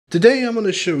Today I'm going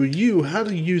to show you how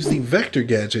to use the vector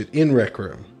gadget in Rec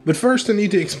Room. But first I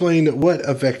need to explain what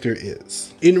a vector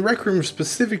is. In Rec Room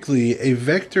specifically, a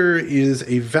vector is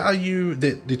a value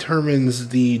that determines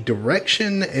the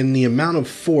direction and the amount of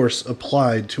force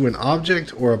applied to an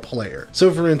object or a player.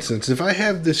 So for instance, if I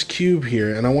have this cube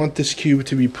here and I want this cube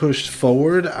to be pushed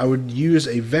forward, I would use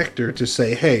a vector to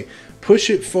say, hey,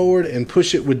 push it forward and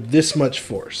push it with this much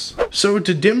force. So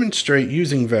to demonstrate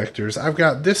using vectors, I've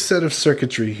got this set of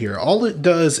circuitry here. All it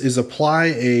does is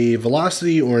apply a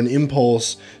velocity or an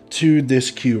impulse to this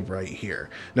cube right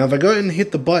here. Now if I go ahead and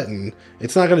hit the button,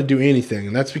 it's not going to do anything,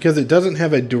 and that's because it doesn't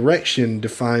have a direction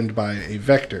defined by a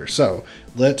vector. So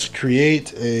let's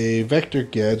create a vector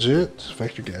gadget,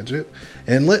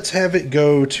 and let's have it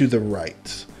go to the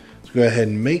right. Let's go ahead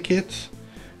and make it,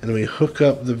 and then we hook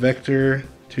up the vector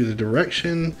to the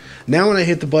direction. Now when I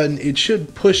hit the button, it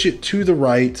should push it to the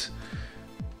right.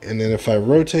 And then if I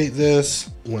rotate this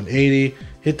 180,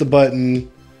 hit the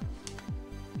button,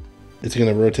 it's going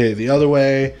to rotate it the other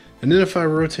way. And then if I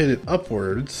rotate it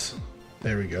upwards,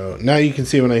 there we go. Now you can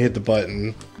see when I hit the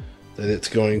button that it's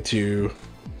going to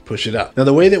push it up. Now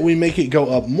the way that we make it go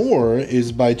up more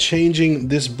is by changing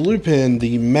this blue pin,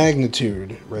 the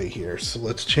magnitude right here. So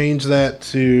let's change that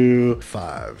to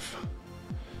 5.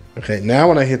 Okay, now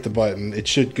when I hit the button, it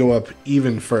should go up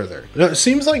even further. Now, it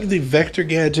seems like the vector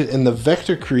gadget and the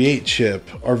vector create chip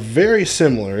are very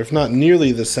similar, if not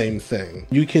nearly the same thing.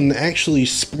 You can actually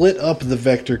split up the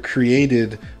vector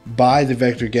created by the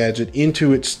vector gadget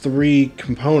into its 3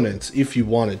 components if you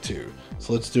wanted to.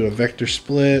 So let's do a vector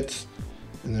split,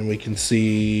 and then we can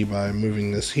see by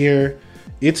moving this here,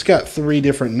 it's got 3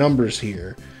 different numbers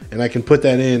here. And I can put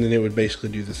that in and it would basically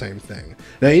do the same thing.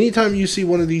 Now, anytime you see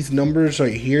one of these numbers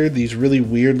right here, these really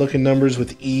weird looking numbers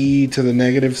with e to the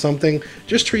negative something,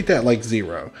 just treat that like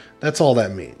 0. That's all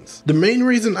that means. The main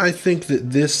reason I think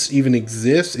that this even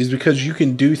exists is because you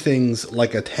can do things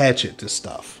like attach it to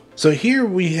stuff. So here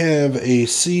we have a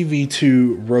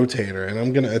CV2 rotator, and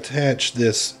I'm going to attach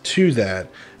this to that.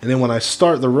 And then when I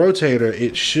start the rotator,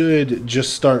 it should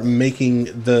just start making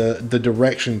the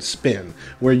direction spin.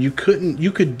 Where you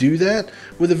could do that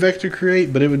with a vector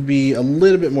create, but it would be a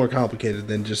little bit more complicated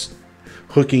than just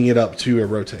hooking it up to a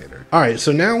rotator. All right,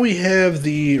 so now we have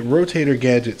the rotator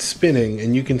gadget spinning,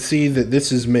 and you can see that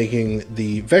this is making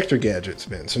the vector gadget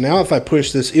spin. So now if I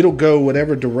push this, it'll go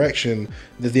whatever direction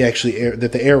that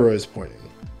the arrow is pointing.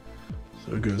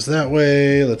 So it goes that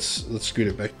way. Let's scoot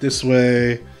it back this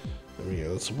way. There we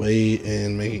go. Let's wait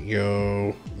and make it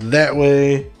go that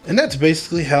way. And that's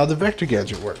basically how the vector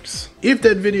gadget works. If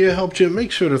that video helped you,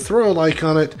 make sure to throw a like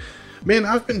on it. Man,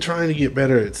 I've been trying to get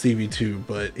better at CV2,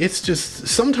 but it's just,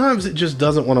 sometimes it just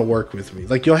doesn't want to work with me.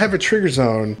 Like, you'll have a trigger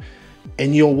zone,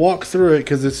 and you'll walk through it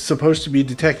because it's supposed to be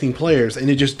detecting players, and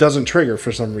it just doesn't trigger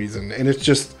for some reason. And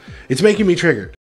it's making me triggered.